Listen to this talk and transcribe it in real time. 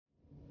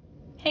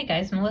Hey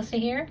guys, Melissa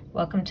here.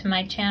 Welcome to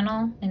my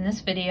channel. In this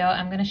video,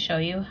 I'm going to show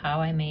you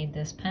how I made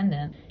this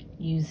pendant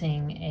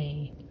using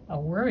a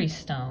worry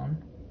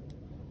stone.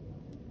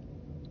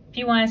 If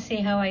you want to see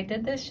how I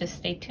did this, just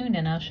stay tuned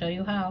and I'll show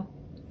you how.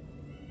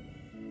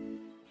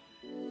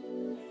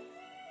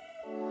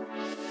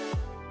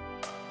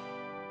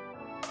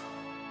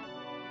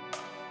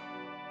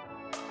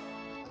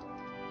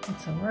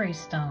 It's a worry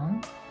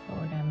stone, but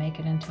we're going to make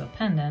it into a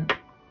pendant.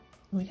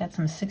 We got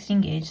some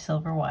 16 gauge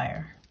silver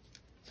wire.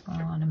 So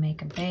I want to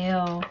make a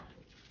bail,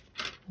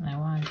 and I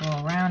want to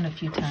go around a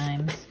few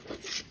times.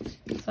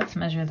 So let's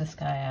measure this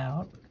guy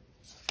out.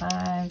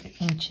 5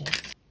 inches.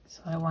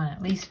 So I want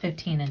at least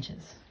 15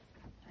 inches.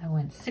 I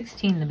went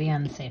 16 to be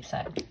on the safe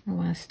side. I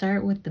want to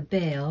start with the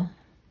bail,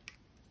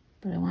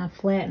 but I want to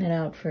flatten it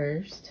out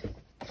first.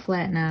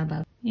 Flatten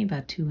out maybe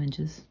about 2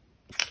 inches.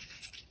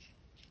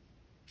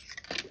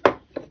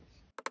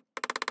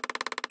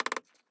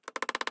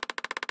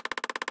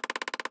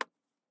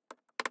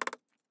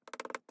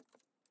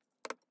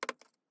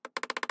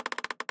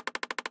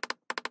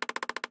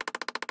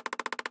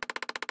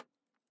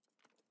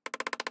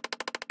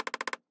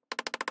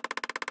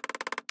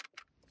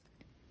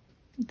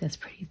 That's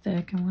pretty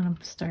thick. I want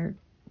to start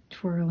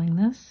twirling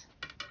this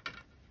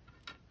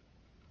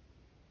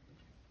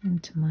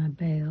into my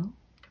bail.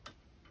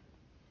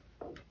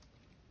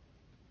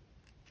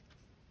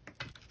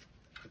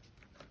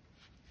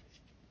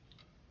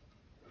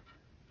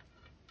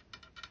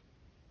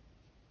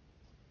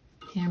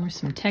 Hammer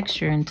some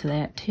texture into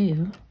that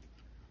too.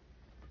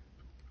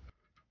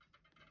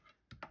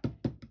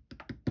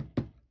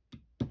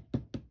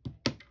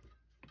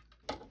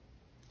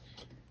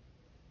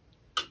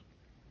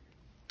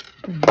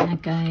 Bring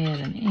that guy at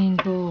an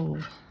angle.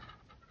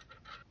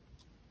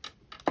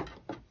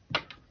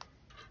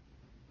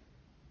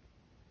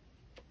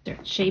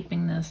 Start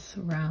shaping this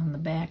around the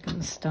back of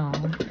the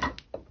stone.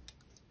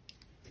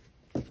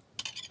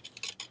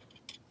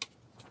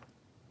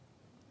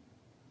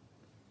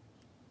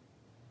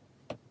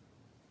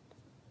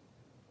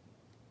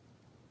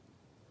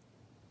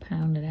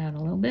 Pound it out a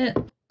little bit.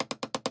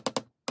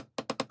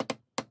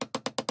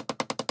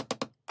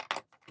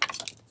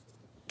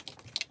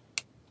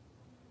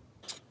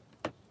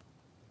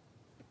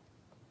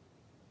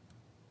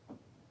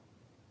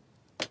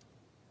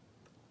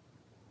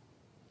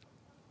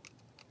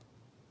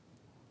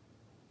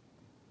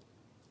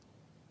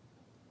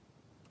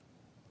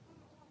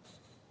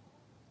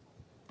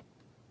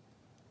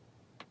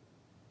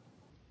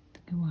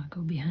 I want to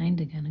go behind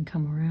again and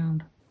come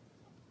around.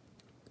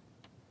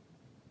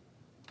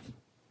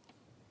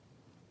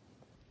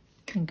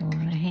 I think I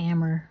want to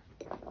hammer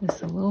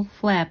this a little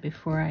flat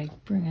before I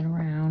bring it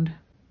around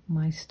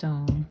my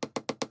stone.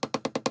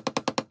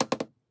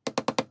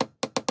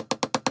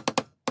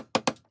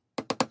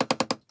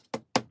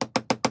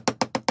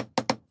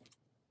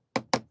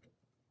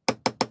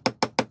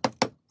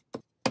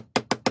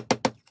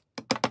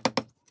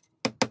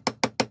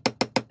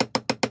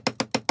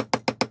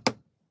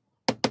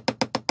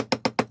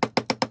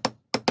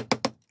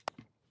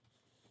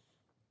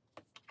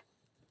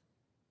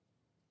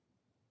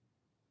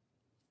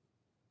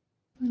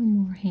 A little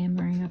more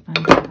hammering up on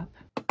top.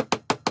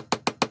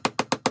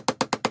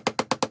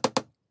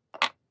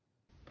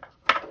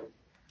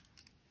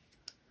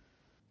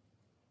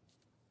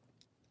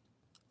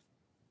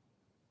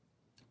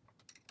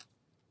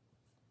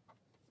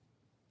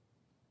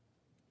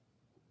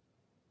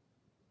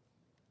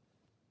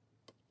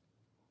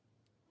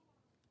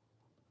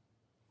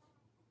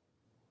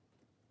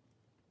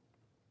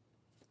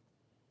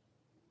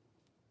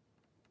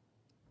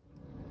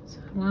 So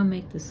I want to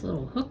make this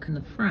little hook in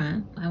the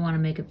front. I want to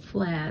make it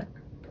flat.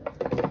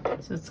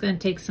 So it's going to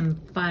take some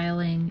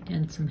filing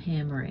and some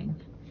hammering.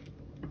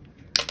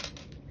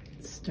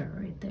 Let's start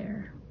right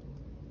there.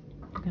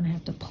 I'm going to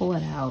have to pull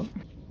it out.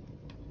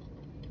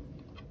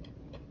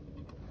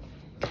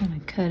 Kind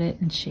of cut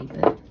it and shape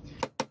it.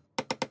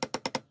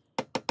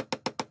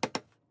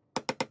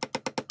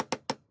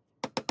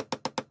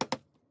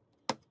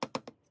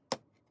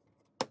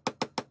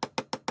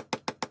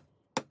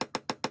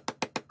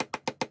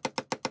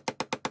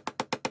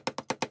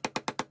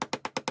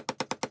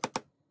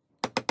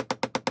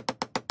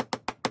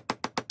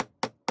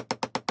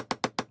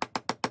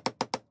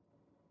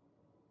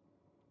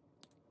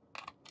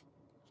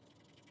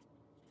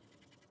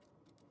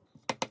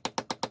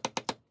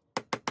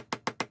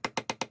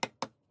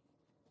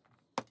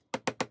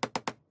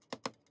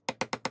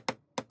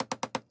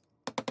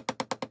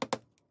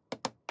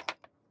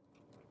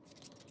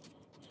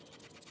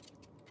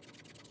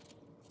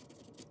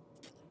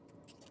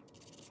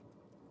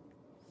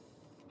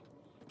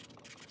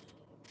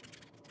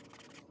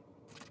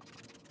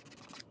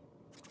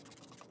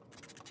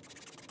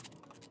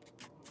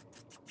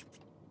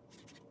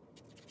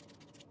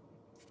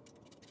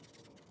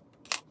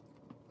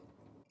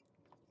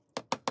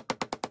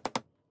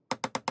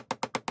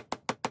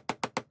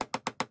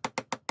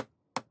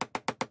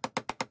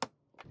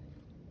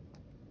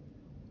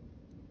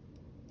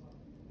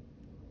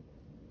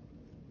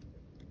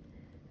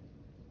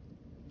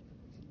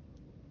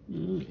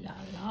 Ooh la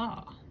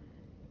la.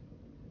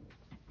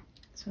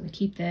 So to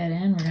keep that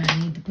in, we're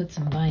gonna need to put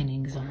some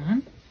bindings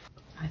on.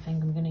 I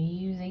think I'm gonna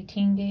use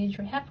 18 gauge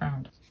half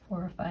round.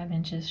 4 or 5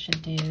 inches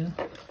should do.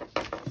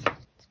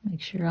 Let's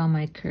make sure all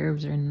my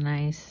curves are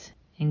nice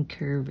and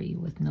curvy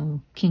with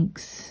no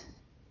kinks.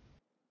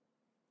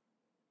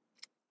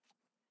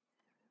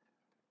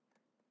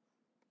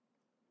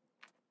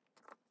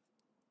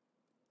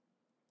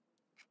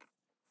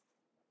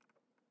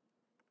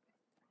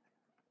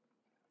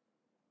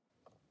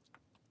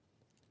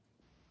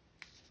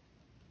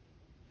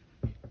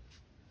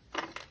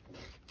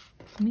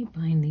 Let me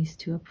bind these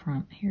two up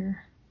front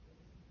here.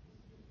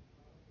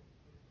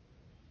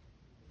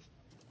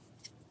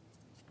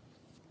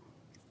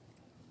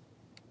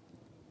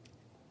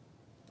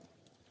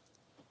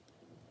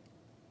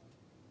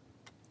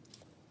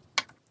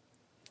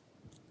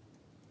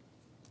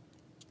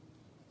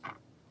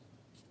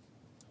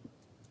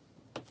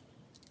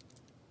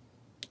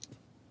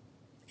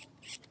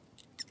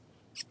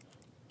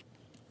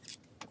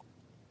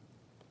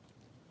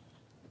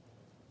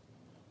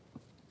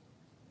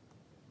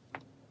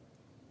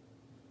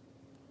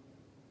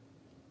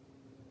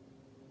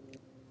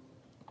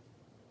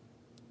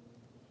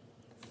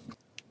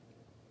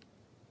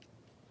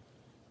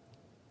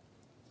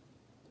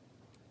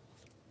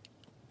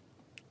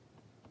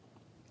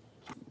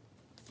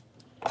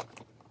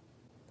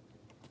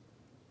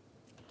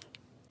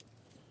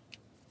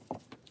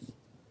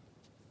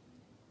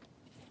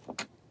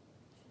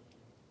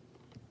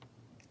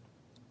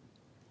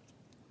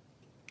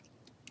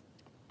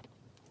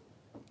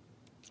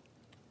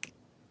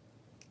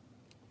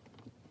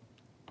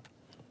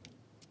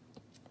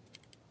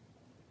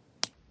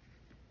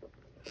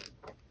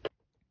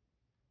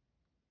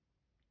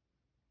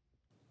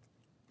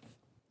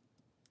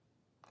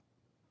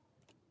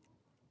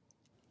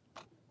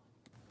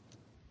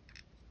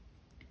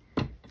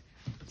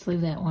 Let's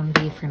leave that one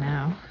be for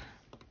now.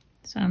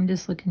 So I'm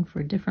just looking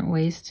for different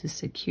ways to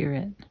secure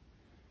it.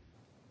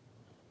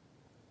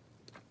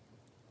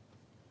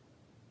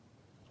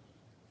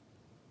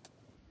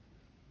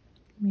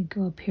 Let me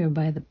go up here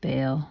by the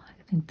bail.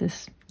 I think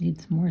this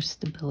needs more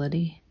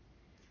stability.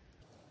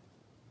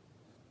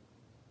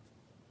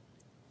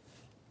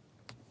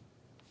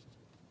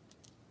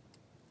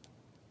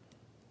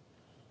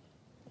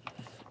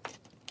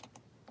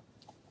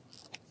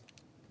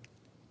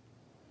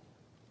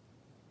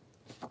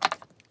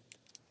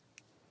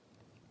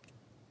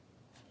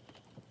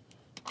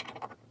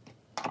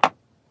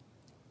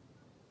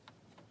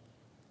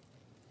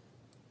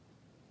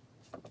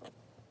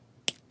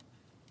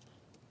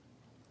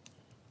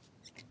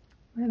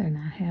 I'd rather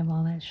not have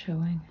all that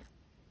showing.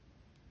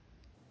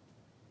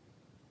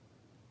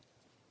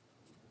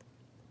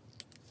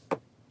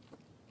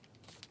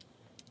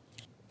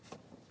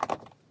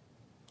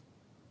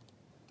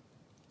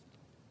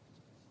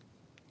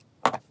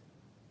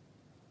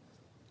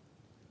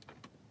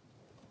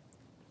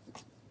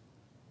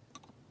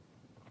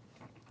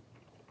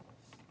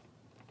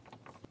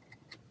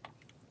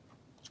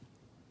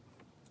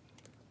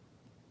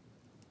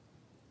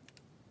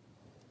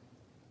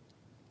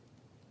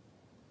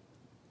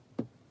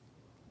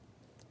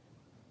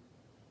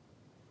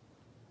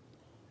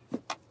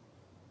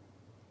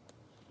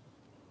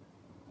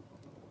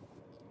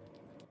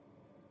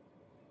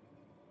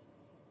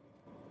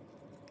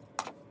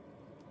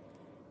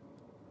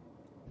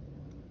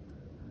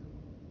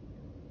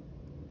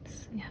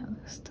 See how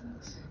this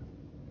does.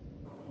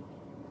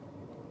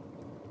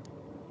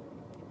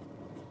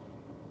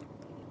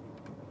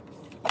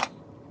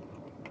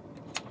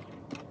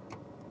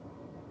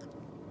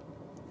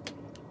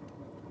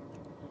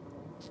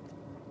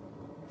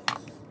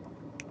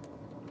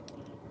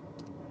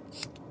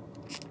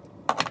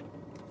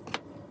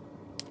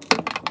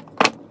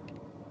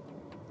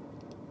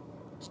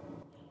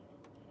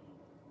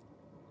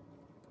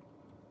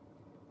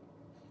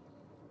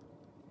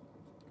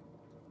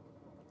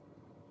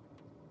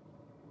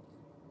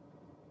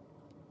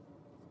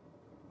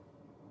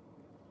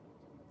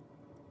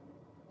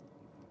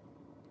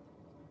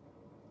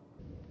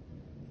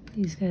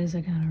 These guys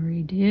I gotta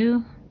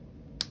redo.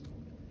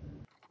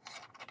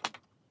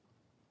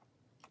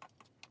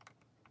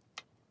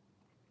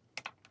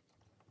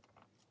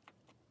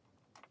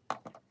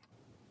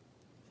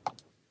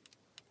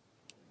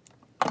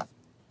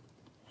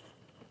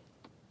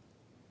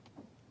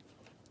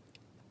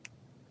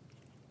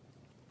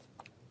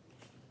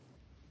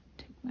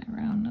 Take my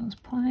round nose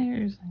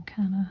pliers and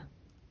kind of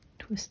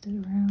twist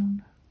it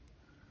around.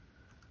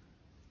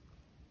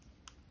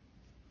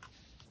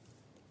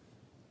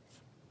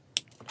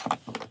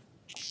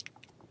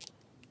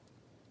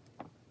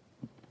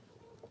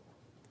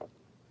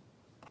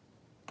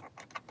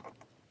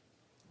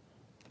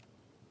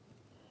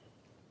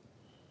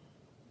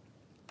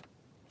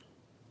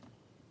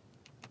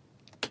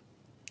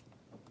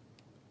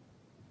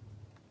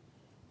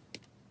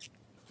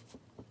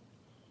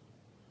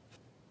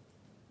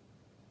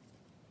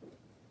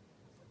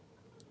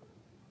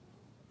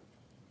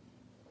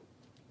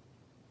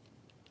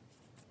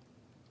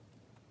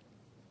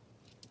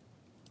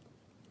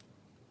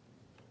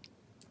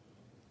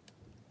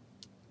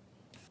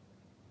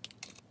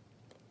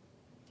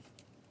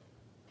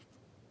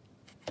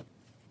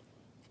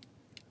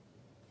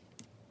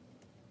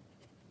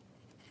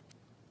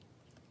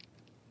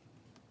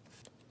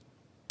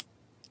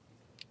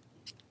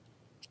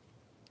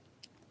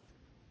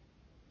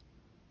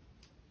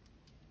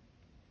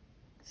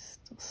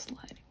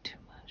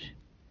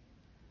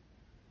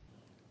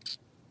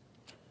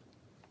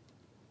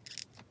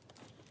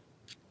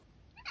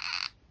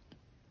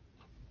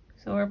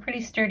 So we're pretty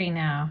sturdy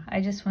now.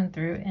 I just went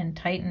through and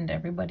tightened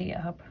everybody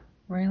up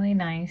really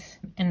nice.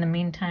 In the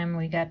meantime,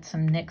 we got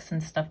some nicks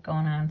and stuff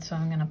going on, so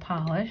I'm gonna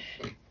polish.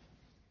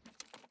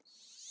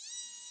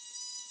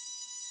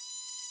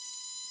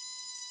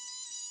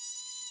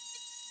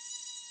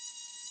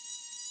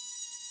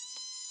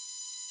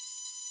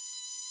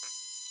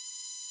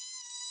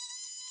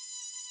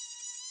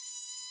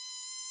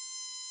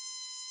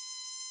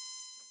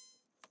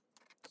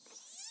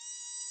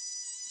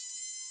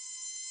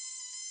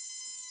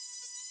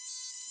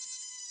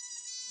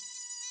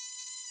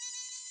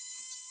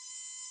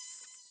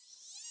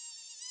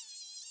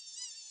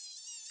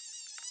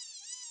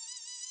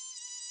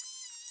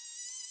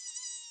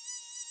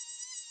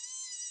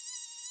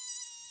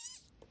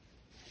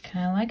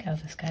 Kind of like how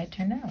this guy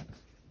turned out.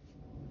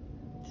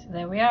 So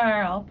there we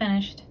are, all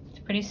finished. It's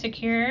pretty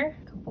secure.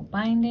 A couple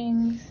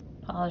bindings,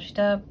 polished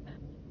up.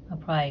 I'll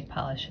probably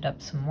polish it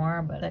up some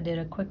more, but I did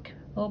a quick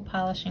little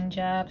polishing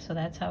job, so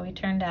that's how he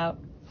turned out.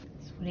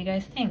 So what do you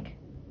guys think?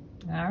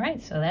 All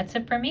right, so that's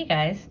it for me,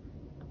 guys.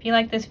 If you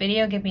like this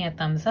video, give me a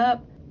thumbs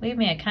up. Leave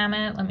me a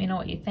comment, let me know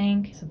what you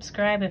think.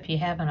 Subscribe if you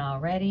haven't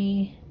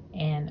already,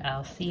 and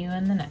I'll see you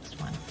in the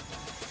next one.